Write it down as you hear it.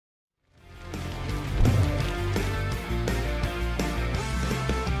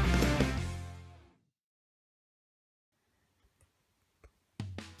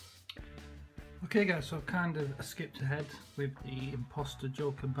Okay guys, so I've kind of skipped ahead with the Imposter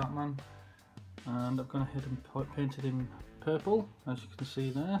Joker Batman, and I've gone ahead and painted him purple, as you can see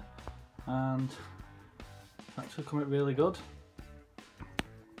there, and it's actually come out really good.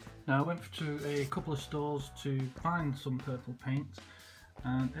 Now I went to a couple of stores to find some purple paint,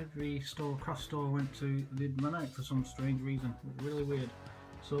 and every craft store I went to, they'd run out for some strange reason. It was really weird.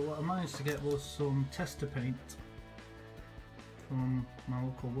 So what I managed to get was some tester paint from my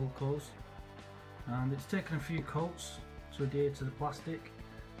local Wilco's, and it's taken a few coats to adhere to the plastic.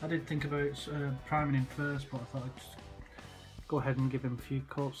 I did think about priming him first, but I thought I'd just go ahead and give him a few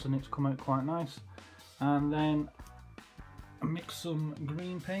coats and it's come out quite nice. And then I mixed some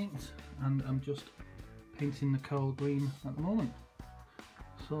green paint, and I'm just painting the cowl green at the moment.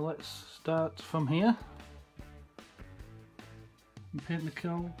 So let's start from here and paint the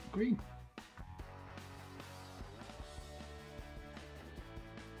cowl green.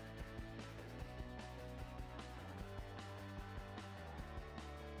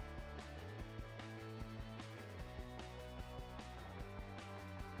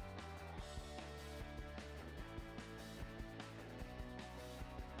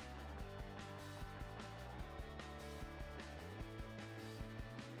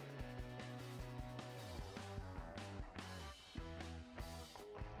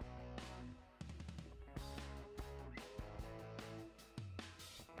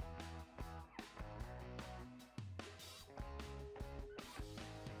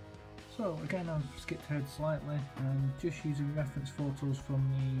 So again, I've skipped ahead slightly and just using reference photos from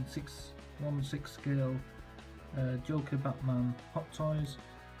the 6:1:6 scale Joker Batman Hot Toys.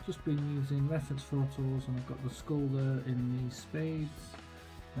 Just been using reference photos, and I've got the skull there in the spades.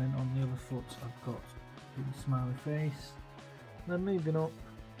 Then on the other foot I've got the smiley face. Then moving up,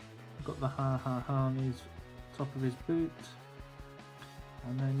 I've got the ha ha ha on his top of his boot.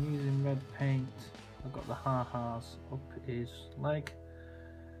 And then using red paint, I've got the ha ha's up his leg.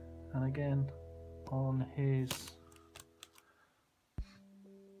 And again on his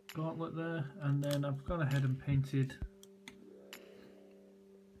gauntlet there, and then I've gone ahead and painted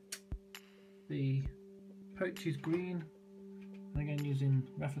the pouches green, and again using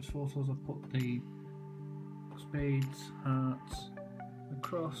reference photos I've put the spades, hearts, the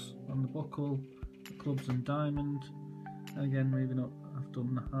cross on the buckle, the clubs and diamond, and again moving up I've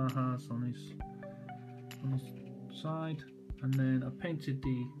done the ha-has on his side, and then I've painted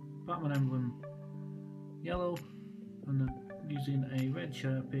the Batman emblem yellow, and using a red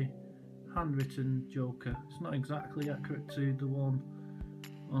Sharpie, handwritten Joker. It's not exactly accurate to the one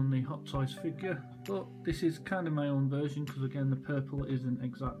on the Hot Toys figure, but this is kind of my own version, because again the purple isn't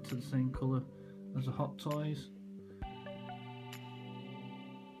exact to the same colour as the Hot Toys.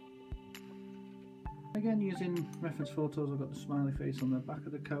 Again using reference photos, I've got the smiley face on the back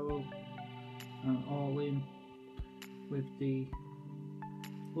of the cowl, and all in with the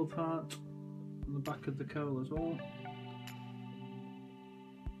love heart on the back of the cowl as well.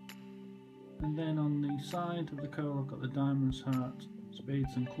 And then on the side of the cowl I've got the diamonds, heart,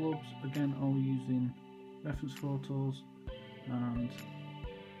 spades and clubs, again all using reference photos, and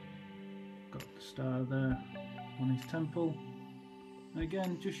got the star there on his temple.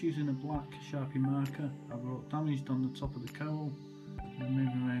 Again just using a black Sharpie marker, I wrote damaged on the top of the cowl, and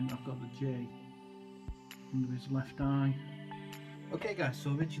moving around I've got the J under his left eye. Okay guys,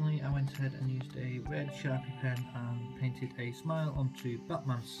 so originally I went ahead and used a red Sharpie pen and painted a smile onto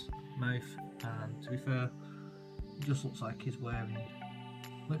Batman's mouth, and to be fair, it just looks like he's wearing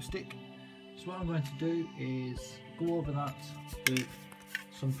lipstick. So what I'm going to do is go over that with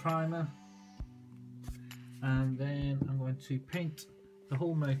some primer, and then I'm going to paint the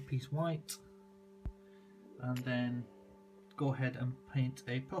whole mouthpiece white, and then go ahead and paint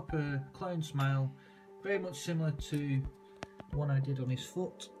a proper clown smile, very much similar to one I did on his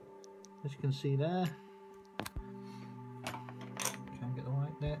foot, as you can see there. Try and get the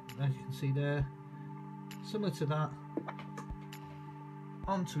white there, as you can see there. Similar to that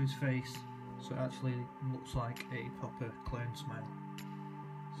onto his face, so it actually looks like a proper clown smile.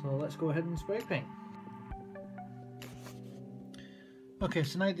 So let's go ahead and spray paint. Okay,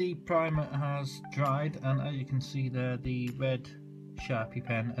 so now the primer has dried, and as you can see there, the red Sharpie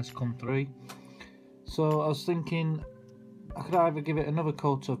pen has come through. So I was thinking I could either give it another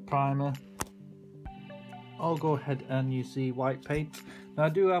coat of primer, or go ahead and use the white paint. Now I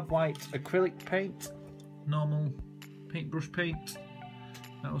do have white acrylic paint, normal paintbrush paint,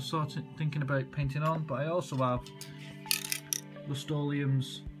 that I was sort of thinking about painting on, but I also have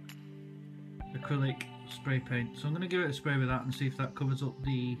Rust-Oleum's acrylic spray paint, so I'm going to give it a spray with that and see if that covers up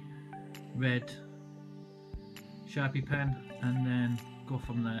the red Sharpie pen, and then go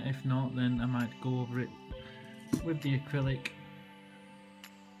from there. If not, then I might go over it with the acrylic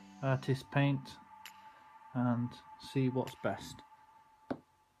artist paint and see what's best.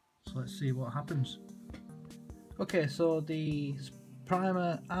 So let's see what happens. Okay, so the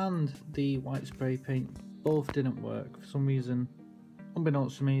primer and the white spray paint both didn't work for some reason.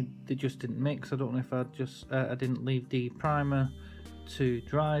 Unbeknownst to me, they just didn't mix. I don't know if I didn't leave the primer to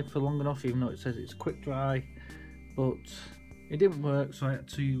dry for long enough, even though it says it's quick dry, but it didn't work, so I had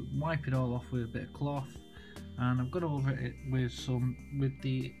to wipe it all off with a bit of cloth, and I've gone over it with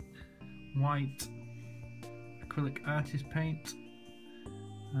the white acrylic artist paint,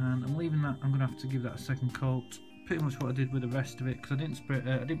 and I'm leaving that. I'm gonna have to give that a second coat, pretty much what I did with the rest of it, because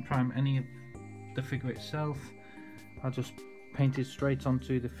I didn't prime any of the figure itself. I just painted straight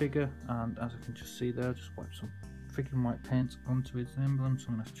onto the figure, and as I can just see there, just wiped some freaking white paint onto its emblem, so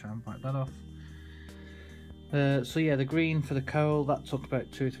I'm gonna have to try and wipe that off. So yeah, the green for the cowl, that took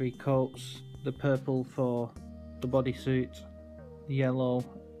about 2 or 3 coats. The purple for the bodysuit, the yellow,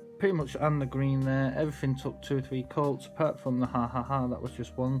 pretty much, and the green there, everything took 2 or 3 coats, apart from the ha ha ha, that was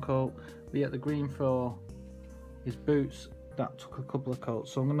just 1 coat. But yeah, the green for his boots, that took a couple of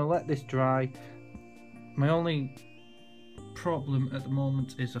coats. So I'm going to let this dry. My only problem at the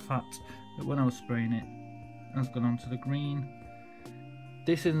moment is the fact that when I was spraying it, has gone onto the green.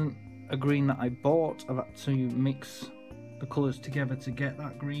 This isn't a green that I bought. I've had to mix the colours together to get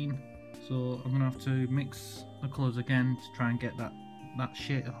that green, so I'm gonna have to mix the colours again to try and get that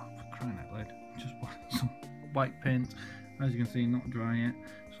shade. Oh, for crying out loud, just some white paint, as you can see, not dry yet,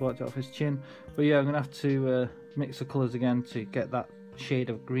 so wiped it off his chin. But yeah, I'm gonna have to mix the colours again to get that shade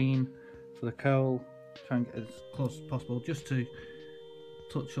of green for the cowl, try and get as close as possible, just to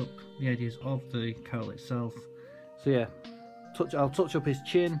touch up the edges of the cowl itself. So yeah, I'll touch up his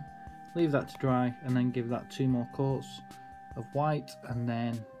chin, leave that to dry, and then give that 2 more coats of white, and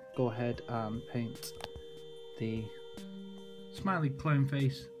then go ahead and paint the smiley clown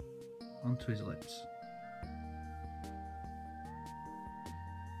face onto his lips.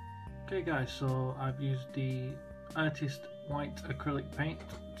 Okay guys, so I've used the artist white acrylic paint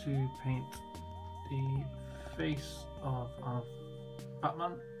to paint the face of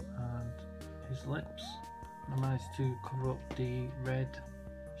Batman and his lips. I managed to cover up the red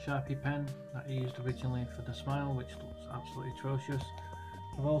Sharpie pen that I used originally for the smile, which looks absolutely atrocious.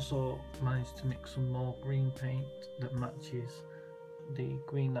 I've also managed to mix some more green paint that matches the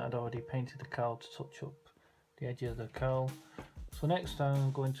green that I'd already painted the cowl to touch up the edge of the cowl. So next time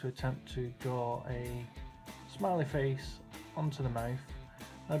I'm going to attempt to draw a smiley face onto the mouth.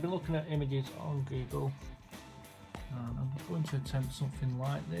 I've been looking at images on Google, and I'm going to attempt something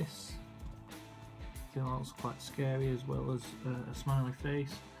like this. I feel that looks quite scary, as well as a smiley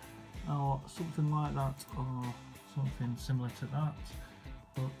face, or something like that, or something similar to that.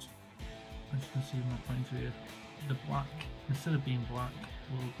 But as you can see in my point of view, the black, instead of being black,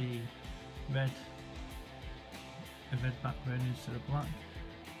 will be red, a red background instead of black.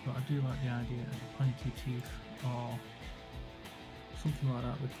 But I do like the idea of pointy teeth, or something like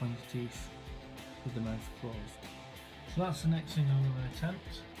that with pointy teeth with the mouth closed. So that's the next thing I'm going to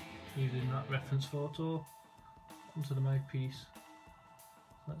attempt, using that reference photo onto the mouthpiece.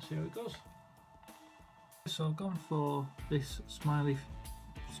 Let's see how it goes. So I've gone for this smiley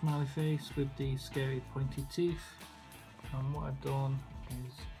face with the scary pointy teeth, and what I've done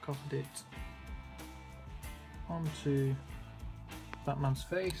is copied it onto Batman's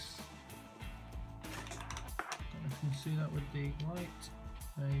face. Don't know if you can see that with the light.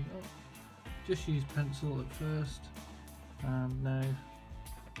 There you go. Just use pencil at first, and now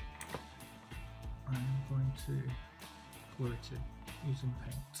I'm going to glue it in using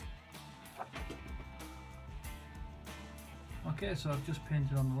paint. Okay, so I've just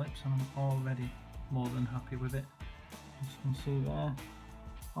painted on the lips and I'm already more than happy with it. As you can see there,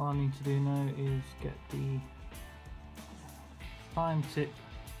 all I need to do now is get the fine tip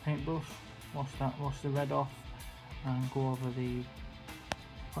paintbrush, wash the red off, and go over the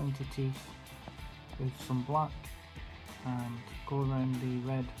pointy teeth with some black, and go around the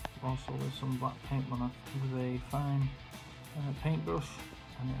red also with some black paint with a fine paintbrush,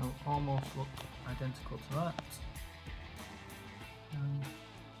 and it'll almost look identical to that. And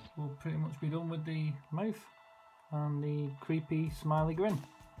we'll pretty much be done with the mouth and the creepy smiley grin.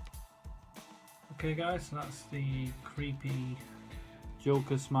 Okay guys, so that's the creepy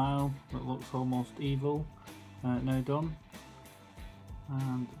Joker smile that looks almost evil, now done,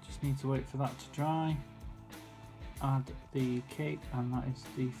 and just need to wait for that to dry, add the cape, and that is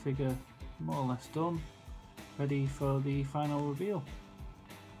the figure more or less done, ready for the final reveal.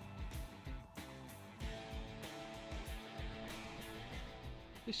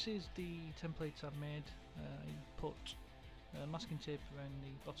 this is the template I've made. I put masking tape around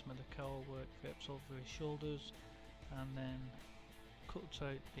the bottom of the cowl where it drapes over his shoulders, and then cut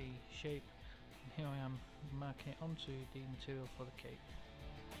out the shape, and here I am marking it onto the material for the cape.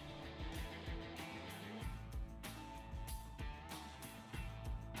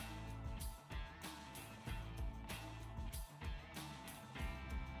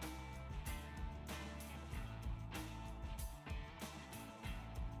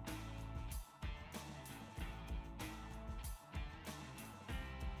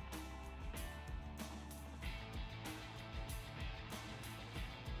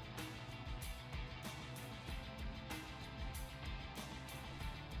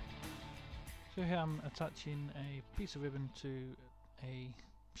 So here I'm attaching a piece of ribbon to a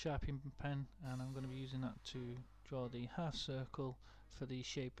Sharpie pen, and I'm going to be using that to draw the half circle for the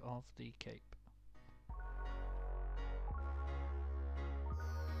shape of the cape.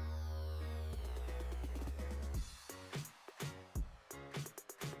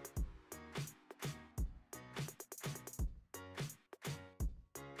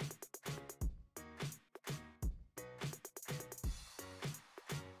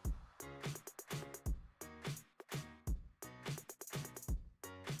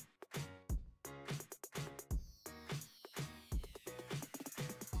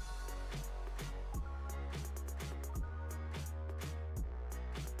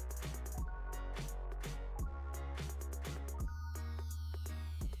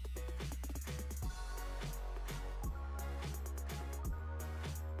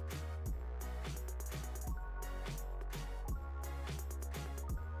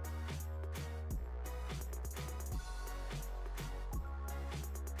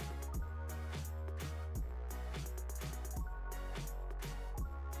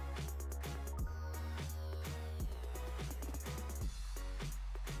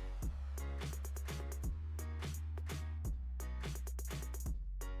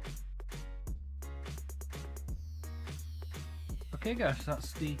 Okay guys,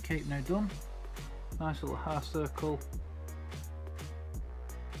 that's the cape now done. Nice little half circle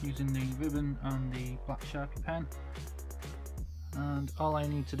using the ribbon and the black Sharpie pen. And all I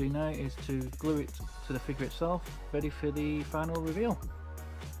need to do now is to glue it to the figure itself, ready for the final reveal.